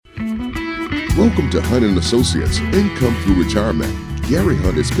Welcome to Hunt & Associates, Income Through Retirement. Gary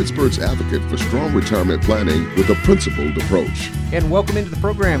Hunt is Pittsburgh's advocate for strong retirement planning with a principled approach. And welcome into the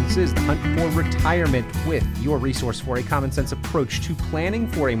program. This is the Hunt for Retirement with your resource for a common sense approach to planning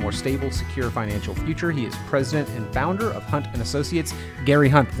for a more stable, secure financial future. He is president and founder of Hunt & Associates. Gary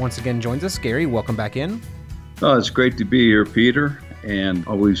Hunt once again joins us. Gary, welcome back in. Oh, it's great to be here, Peter, and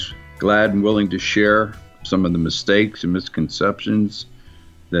always glad and willing to share some of the mistakes and misconceptions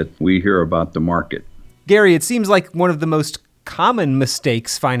that we hear about the market. Gary, it seems like one of the most common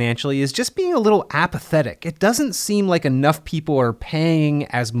mistakes financially is just being a little apathetic. It doesn't seem like enough people are paying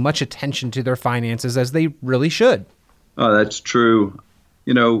as much attention to their finances as they really should. Oh, that's true.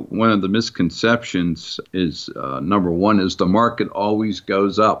 You know, one of the misconceptions is, number one, is the market always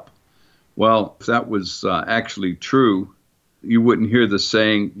goes up. Well, if that was actually true, you wouldn't hear the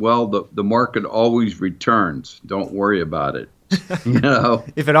saying, well, the market always returns. Don't worry about it. You know,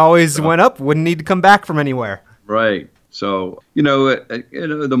 if it always went up, wouldn't need to come back from anywhere. Right. So,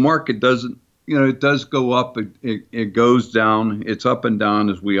 the market doesn't, it does go up. It goes down. It's up and down,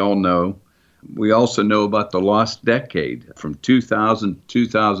 as we all know. We also know about the lost decade. From 2000 to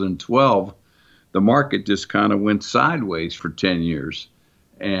 2012, the market just kind of went sideways for 10 years.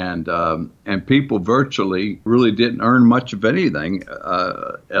 And people virtually really didn't earn much of anything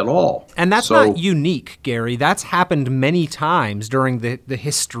at all. And that's not unique, Gary. That's happened many times during the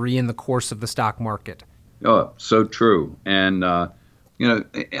history and the course of the stock market. Oh, so true. And, I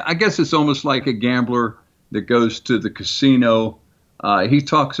guess it's almost like a gambler that goes to the casino. He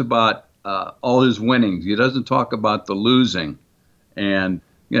talks about all his winnings. He doesn't talk about the losing. And,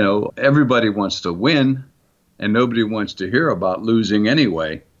 everybody wants to win. And nobody wants to hear about losing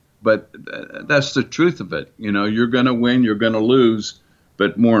anyway. But that's the truth of it. You're going to win, you're going to lose.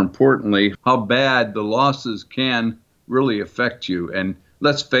 But more importantly, how bad the losses can really affect you. And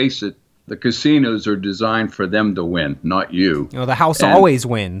let's face it, the casinos are designed for them to win, not you. The house always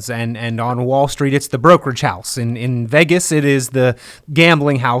wins. And on Wall Street, it's the brokerage house. In Vegas, it is the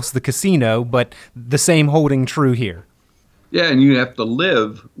gambling house, the casino. But the same holding true here. Yeah, and you have to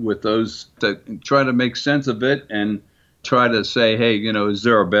live with those to try to make sense of it and try to say, hey, is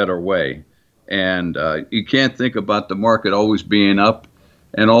there a better way? And you can't think about the market always being up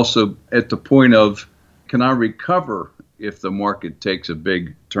and also at the point of, can I recover if the market takes a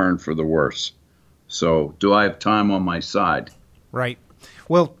big turn for the worse? So do I have time on my side? Right.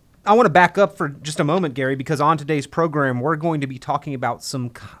 Well, I want to back up for just a moment, Gary, because on today's program, we're going to be talking about some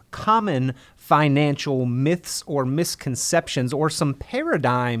common financial myths or misconceptions or some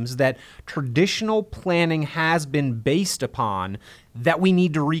paradigms that traditional planning has been based upon that we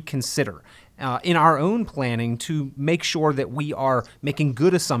need to reconsider in our own planning to make sure that we are making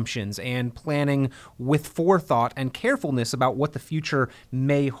good assumptions and planning with forethought and carefulness about what the future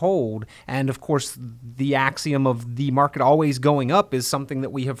may hold. And of course, the axiom of the market always going up is something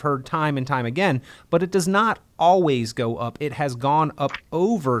that we have heard time and time again, but it does not always go up. It has gone up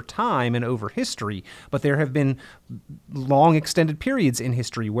over time and over history, but there have been long extended periods in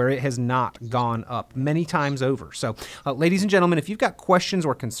history where it has not gone up many times over. So, ladies and gentlemen, if you've got questions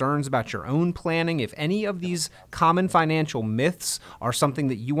or concerns about your own planning, if any of these common financial myths are something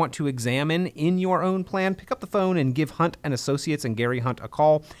that you want to examine in your own plan, pick up the phone and give Hunt & Associates and Gary Hunt a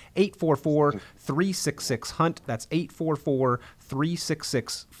call, 844-366-HUNT. That's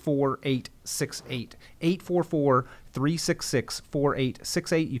 844-366-4868.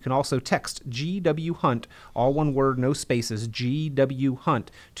 844-366-4868. You can also text GW Hunt, all one word, no spaces, GW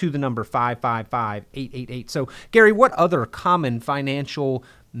Hunt, to the number 555-888. So, Gary, what other common financial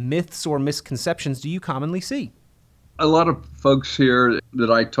myths or misconceptions do you commonly see? A lot of folks here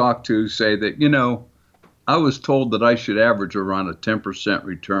that I talk to say that, I was told that I should average around a 10%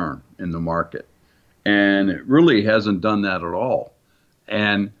 return in the market. And it really hasn't done that at all.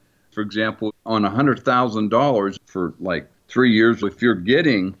 And for example, on $100,000 for like 3 years, if you're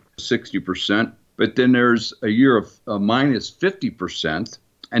getting 60%, but then there's a year of minus 50%,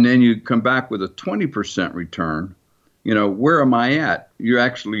 and then you come back with a 20% return, where am I at? You're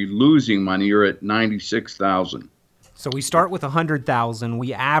actually losing money. You're at 96,000. So we start with 100,000,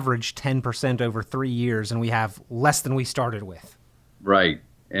 we average 10% over 3 years, and we have less than we started with. Right.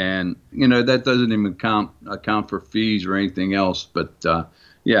 And, that doesn't even account for fees or anything else. But,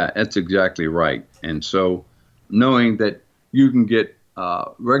 yeah, that's exactly right. And so knowing that you can get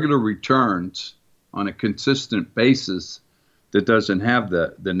regular returns on a consistent basis that doesn't have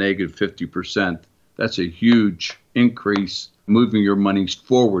the negative 50%, that's a huge increase, moving your money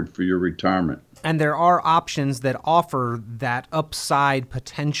forward for your retirement. And there are options that offer that upside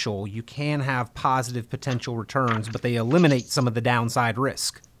potential. You can have positive potential returns, but they eliminate some of the downside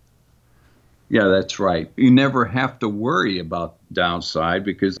risk. Yeah, that's right. You never have to worry about downside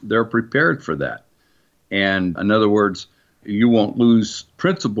because they're prepared for that. And in other words, you won't lose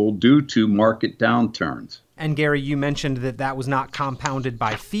principal due to market downturns. And Gary, you mentioned that that was not compounded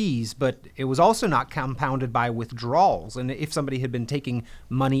by fees, but it was also not compounded by withdrawals. And if somebody had been taking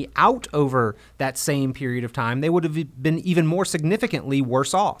money out over that same period of time, they would have been even more significantly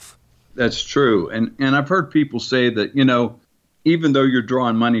worse off. That's true. And I've heard people say that, even though you're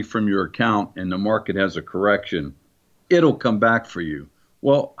drawing money from your account and the market has a correction, it'll come back for you.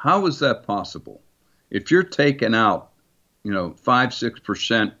 Well, how is that possible? If you're taking out,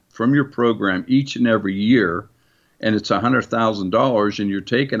 5-6% from your program each and every year, and it's $100,000, and you're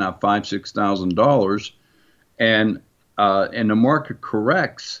taking out $5,000-$6,000, and the market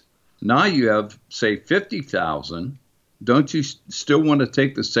corrects, now you have say $50,000. Don't you still want to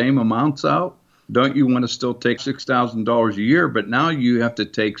take the same amounts out? Don't you want to still take $6,000 a year? But now you have to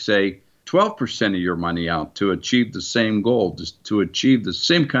take, say, 12% of your money out to achieve the same goal, to achieve the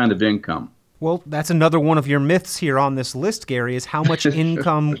same kind of income. Well, that's another one of your myths here on this list, Gary, is how much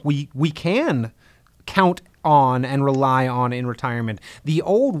income we can count on and rely on in retirement. The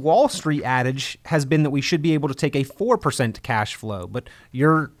old Wall Street adage has been that we should be able to take a 4% cash flow, but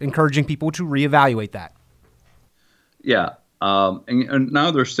you're encouraging people to reevaluate that. Yeah. And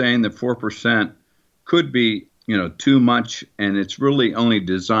now they're saying that 4% could be, too much, and it's really only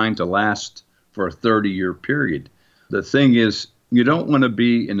designed to last for a 30-year period. The thing is, you don't want to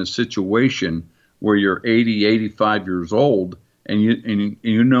be in a situation where you're 80, 85 years old and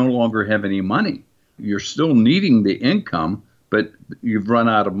you no longer have any money. You're still needing the income, but you've run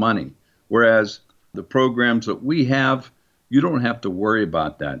out of money. Whereas the programs that we have, you don't have to worry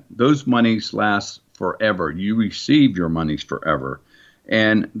about that. Those monies last forever. You receive your monies forever.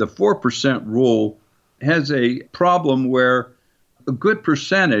 And the 4% rule has a problem where a good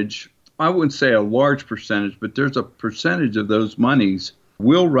percentage, I wouldn't say a large percentage, but there's a percentage of those monies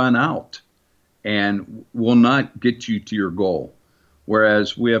will run out and will not get you to your goal.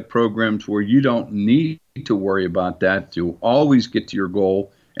 Whereas we have programs where you don't need to worry about that to always get to your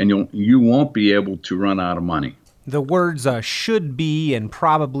goal, and you won't be able to run out of money. The words should be and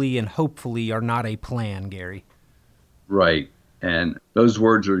probably and hopefully are not a plan, Gary. Right. And those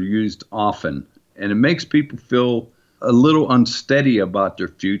words are used often, and it makes people feel a little unsteady about their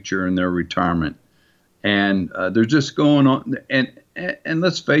future and their retirement. And they're just going on. And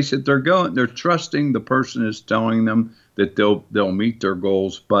let's face it, they're trusting the person is telling them that they'll meet their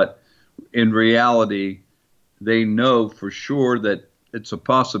goals. But in reality, they know for sure that it's a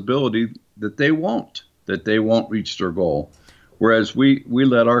possibility that they won't reach their goal. Whereas we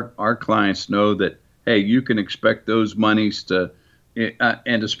let our clients know that, hey, you can expect those monies to,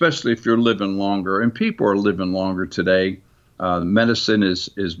 and especially if you're living longer, and people are living longer today. Medicine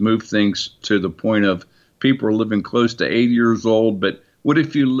has moved things to the point of people are living close to 80 years old. But what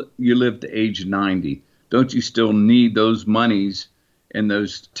if you live to age 90? Don't you still need those monies in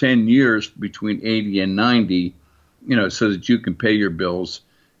those 10 years between 80 and 90, so that you can pay your bills?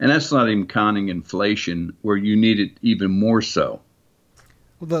 And that's not even counting inflation, where you need it even more so.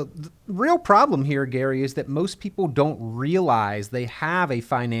 The real problem here, Gary, is that most people don't realize they have a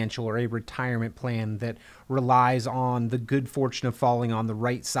financial or a retirement plan that relies on the good fortune of falling on the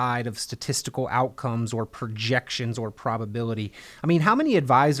right side of statistical outcomes or projections or probability. I mean, how many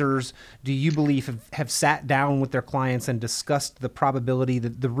advisors do you believe have sat down with their clients and discussed the probability,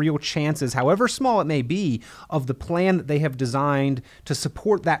 the real chances, however small it may be, of the plan that they have designed to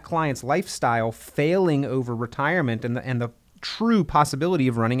support that client's lifestyle failing over retirement and the true possibility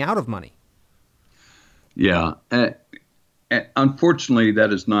of running out of money? Yeah. Unfortunately,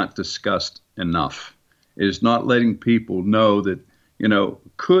 that is not discussed enough. It is not letting people know that,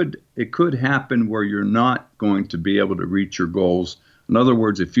 it could happen where you're not going to be able to reach your goals. In other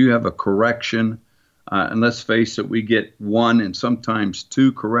words, if you have a correction, and let's face it, we get one and sometimes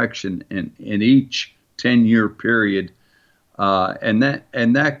two correction in each 10-year period, and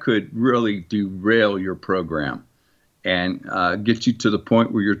that could really derail your program and get you to the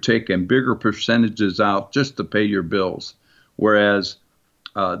point where you're taking bigger percentages out just to pay your bills, whereas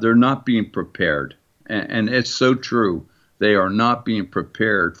they're not being prepared. And it's so true. They are not being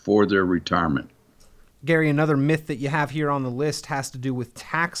prepared for their retirement. Gary, another myth that you have here on the list has to do with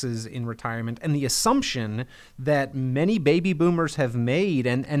taxes in retirement and the assumption that many baby boomers have made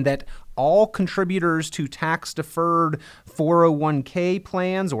and that all contributors to tax-deferred 401k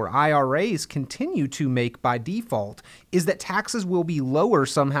plans or IRAs continue to make by default is that taxes will be lower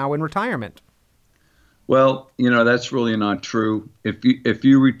somehow in retirement. Well, that's really not true. If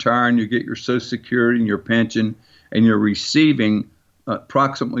you retire and you get your Social Security and your pension and you're receiving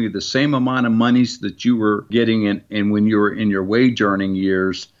approximately the same amount of monies that you were getting in when you were in your wage earning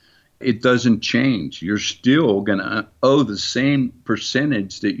years, it doesn't change. You're still going to owe the same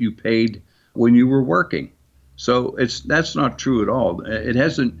percentage that you paid when you were working. So that's not true at all. It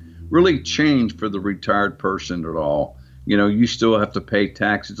hasn't really changed for the retired person at all. You still have to pay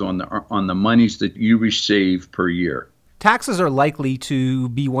taxes on the monies that you receive per year. Taxes are likely to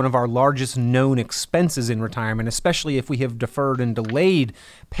be one of our largest known expenses in retirement, especially if we have deferred and delayed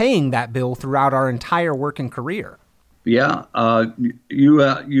paying that bill throughout our entire working career. Yeah, you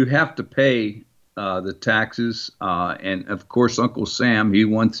have to pay the taxes, and of course, Uncle Sam, he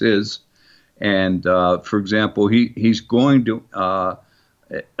wants his. And for example, he's going to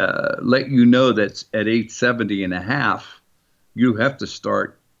let you know that at age 70 and a half, you have to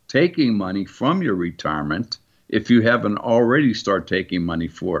start taking money from your retirement if you haven't already started taking money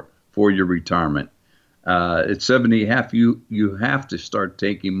for your retirement. At 70 and a half, you have to start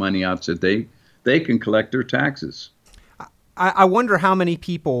taking money out so they can collect their taxes. I wonder how many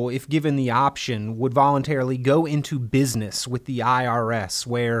people, if given the option, would voluntarily go into business with the IRS,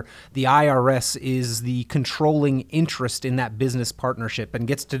 where the IRS is the controlling interest in that business partnership and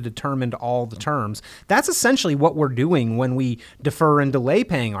gets to determine all the terms. That's essentially what we're doing when we defer and delay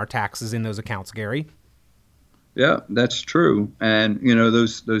paying our taxes in those accounts, Gary. Yeah, that's true. And,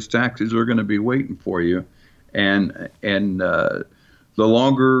 those taxes are going to be waiting for you. And the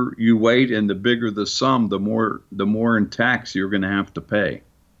longer you wait and the bigger the sum, the more in tax you're going to have to pay.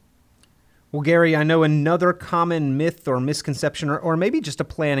 Well, Gary, I know another common myth or misconception or maybe just a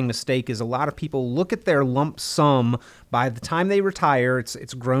planning mistake is a lot of people look at their lump sum. By the time they retire,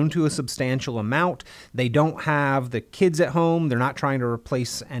 it's grown to a substantial amount. They don't have the kids at home. They're not trying to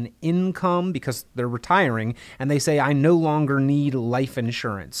replace an income because they're retiring. And they say, I no longer need life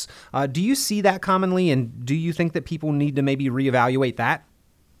insurance. Do you see that commonly? And do you think that people need to maybe reevaluate that?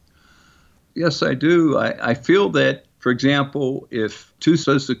 Yes, I do. I feel that, for example, if two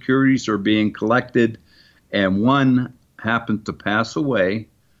Social Securities are being collected and one happens to pass away,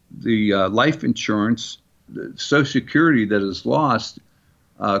 the life insurance, the Social Security that is lost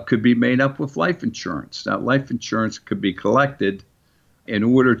could be made up with life insurance. That life insurance could be collected in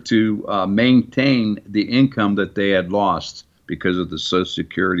order to maintain the income that they had lost because of the Social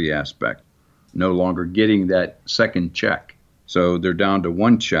Security aspect, no longer getting that second check. So they're down to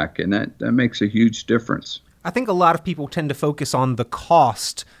one check, and that makes a huge difference. I think a lot of people tend to focus on the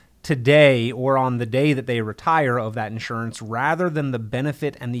cost today or on the day that they retire of that insurance rather than the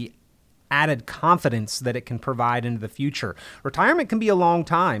benefit and the added confidence that it can provide into the future. Retirement can be a long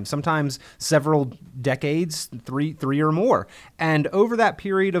time, sometimes several decades, three or more. And over that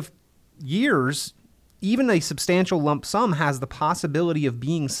period of years, even a substantial lump sum has the possibility of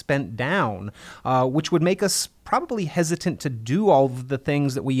being spent down, which would make us probably hesitant to do all of the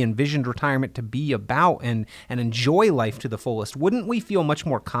things that we envisioned retirement to be about and enjoy life to the fullest. Wouldn't we feel much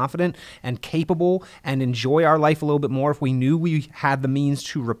more confident and capable and enjoy our life a little bit more if we knew we had the means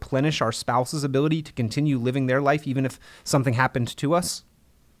to replenish our spouse's ability to continue living their life even if something happened to us?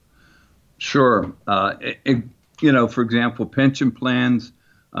 Sure. For example, pension plans,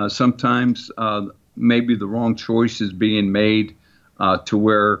 sometimes maybe the wrong choice is being made to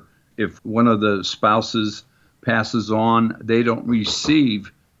where if one of the spouses passes on, they don't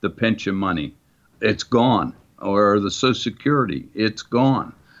receive the pension money. It's gone. Or the Social Security, it's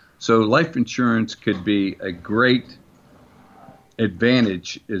gone. So life insurance could be a great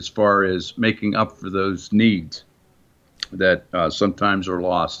advantage as far as making up for those needs that sometimes are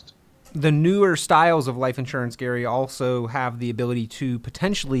lost. The newer styles of life insurance, Gary, also have the ability to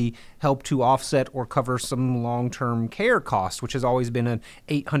potentially help to offset or cover some long-term care costs, which has always been an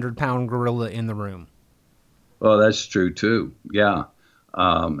 800-pound gorilla in the room. Well, that's true too. Yeah,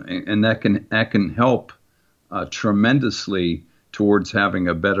 and that can help tremendously towards having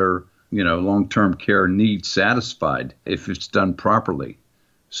a better, long-term care need satisfied if it's done properly.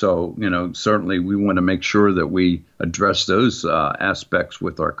 So, certainly we want to make sure that we address those aspects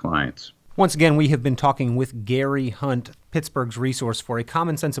with our clients. Once again, we have been talking with Gary Hunt, Pittsburgh's resource for a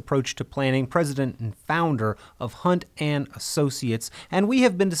common sense approach to planning, president and founder of Hunt & Associates, and we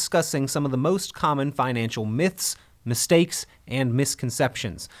have been discussing some of the most common financial myths, mistakes, and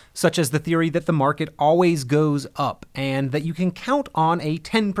misconceptions, such as the theory that the market always goes up and that you can count on a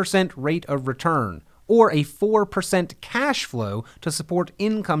 10% rate of return, or a 4% cash flow to support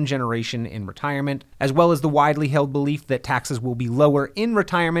income generation in retirement, as well as the widely held belief that taxes will be lower in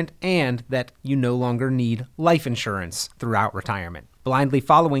retirement and that you no longer need life insurance throughout retirement. Blindly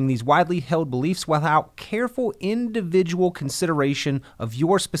following these widely held beliefs without careful individual consideration of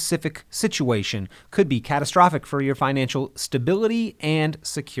your specific situation could be catastrophic for your financial stability and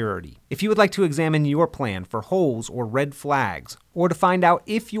security. If you would like to examine your plan for holes or red flags, or to find out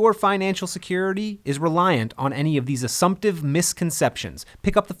if your financial security is reliant on any of these assumptive misconceptions,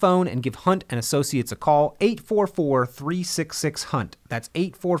 pick up the phone and give Hunt & Associates a call, 844-366-HUNT. That's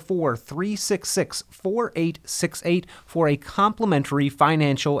 844-366-4868 for a complimentary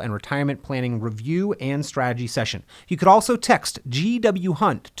financial and retirement planning review and strategy session. You could also text GW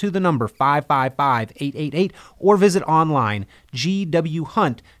Hunt to the number 555-888 or visit online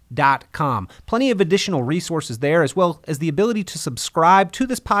gwhunt.com. Plenty of additional resources there, as well as the ability to subscribe to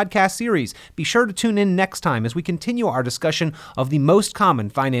this podcast series. Be sure to tune in next time as we continue our discussion of the most common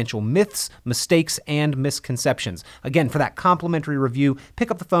financial myths, mistakes, and misconceptions. Again, for that complimentary review,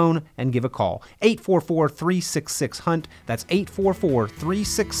 pick up the phone and give a call. 844-366-HUNT. That's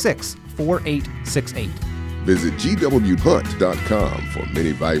 844-366-4868. Visit gwhunt.com for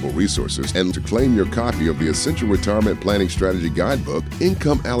many valuable resources and to claim your copy of the Essential Retirement Planning Strategy Guidebook,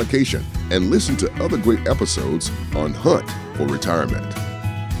 Income Allocation, and listen to other great episodes on Hunt for Retirement.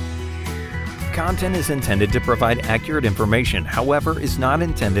 Content is intended to provide accurate information, however, is not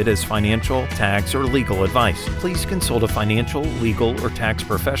intended as financial, tax, or legal advice. Please consult a financial, legal, or tax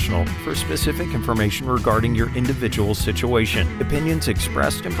professional for specific information regarding your individual situation. Opinions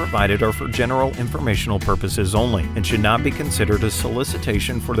expressed and provided are for general informational purposes only and should not be considered a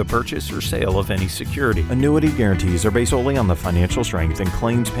solicitation for the purchase or sale of any security. Annuity guarantees are based solely on the financial strength and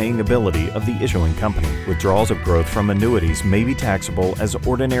claims-paying ability of the issuing company. Withdrawals of growth from annuities may be taxable as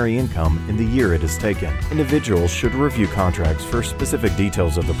ordinary income in the year it is taken. Individuals should review contracts for specific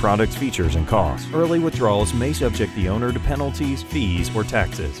details of the product's features and costs. Early withdrawals may subject the owner to penalties, fees, or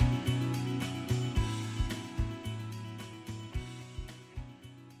taxes.